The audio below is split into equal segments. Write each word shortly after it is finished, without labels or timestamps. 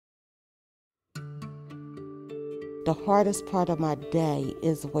The hardest part of my day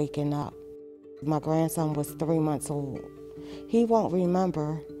is waking up. My grandson was 3 months old. He won't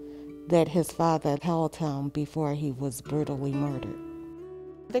remember that his father held him before he was brutally murdered.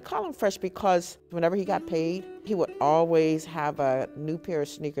 They call him fresh because whenever he got paid, he would always have a new pair of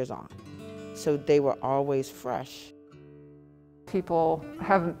sneakers on. So they were always fresh. People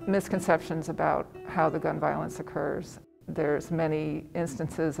have misconceptions about how the gun violence occurs. There's many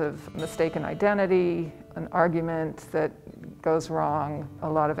instances of mistaken identity, an argument that goes wrong, a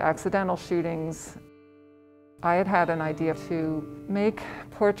lot of accidental shootings. I had an idea to make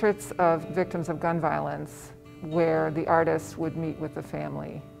portraits of victims of gun violence where the artist would meet with the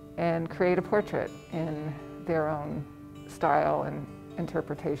family and create a portrait in their own style and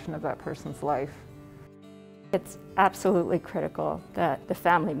interpretation of that person's life. It's absolutely critical that the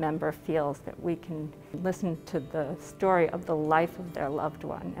family member feels that we can listen to the story of the life of their loved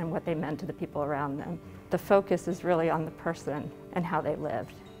one and what they meant to the people around them. The focus is really on the person and how they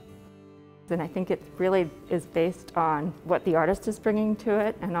lived. And I think it really is based on what the artist is bringing to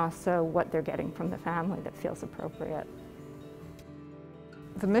it and also what they're getting from the family that feels appropriate.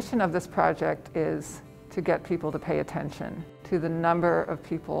 The mission of this project is to get people to pay attention to the number of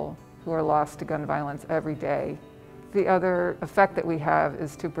people who are lost to gun violence every day. The other effect that we have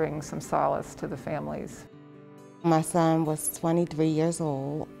is to bring some solace to the families. My son was 23 years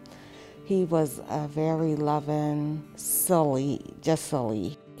old. He was a very loving, silly, just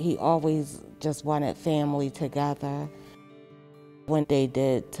silly. He always just wanted family together. When they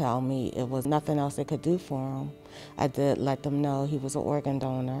did tell me it was nothing else they could do for him, I did let them know he was an organ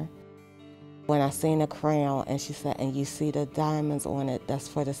donor. When I seen the crown and she said, and you see the diamonds on it, that's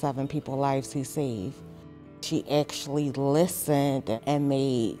for the 7 people's lives he saved. She actually listened and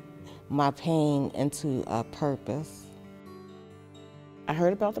made my pain into a purpose. I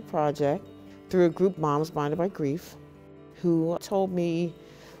heard about the project through a group, Moms Bonded by Grief, who told me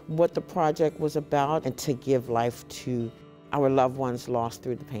what the project was about and to give life to our loved ones lost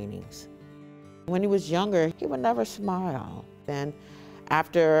through the paintings. When he was younger, he would never smile. Then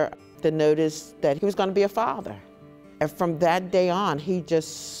after the notice that he was going to be a father, and from that day on, he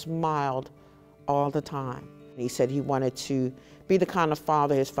just smiled all the time. He said he wanted to be the kind of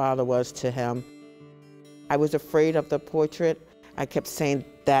father his father was to him. I was afraid of the portrait. I kept saying,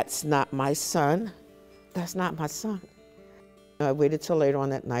 that's not my son. That's not my son. I waited till later on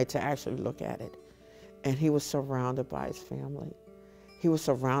that night to actually look at it. And he was surrounded by his family. He was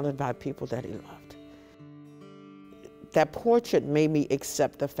surrounded by people that he loved. That portrait made me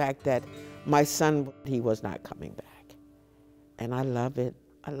accept the fact that my son, he was not coming back. And I love it.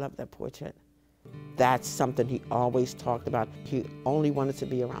 I love that portrait. That's something he always talked about. He only wanted to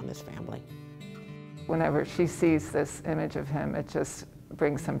be around his family. Whenever she sees this image of him, it just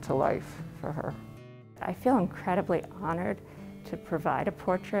brings him to life for her. I feel incredibly honored to provide a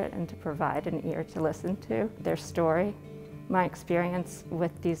portrait and to provide an ear to listen to their story. My experience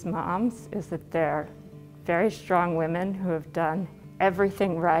with these moms is that they're very strong women who have done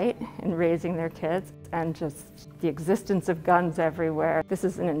everything right in raising their kids, and just the existence of guns everywhere. This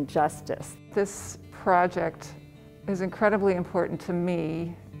is an injustice. This project is incredibly important to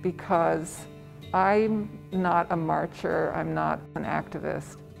me because I'm not a marcher, I'm not an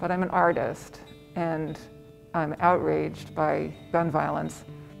activist, but I'm an artist, and I'm outraged by gun violence,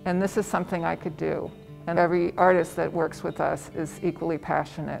 and this is something I could do. And every artist that works with us is equally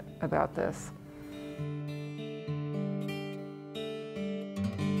passionate about this.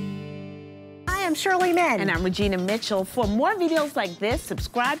 Hi, I'm Shirley. And I'm Regina Mitchell. For more videos like this,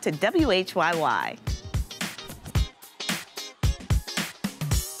 subscribe to WHYY.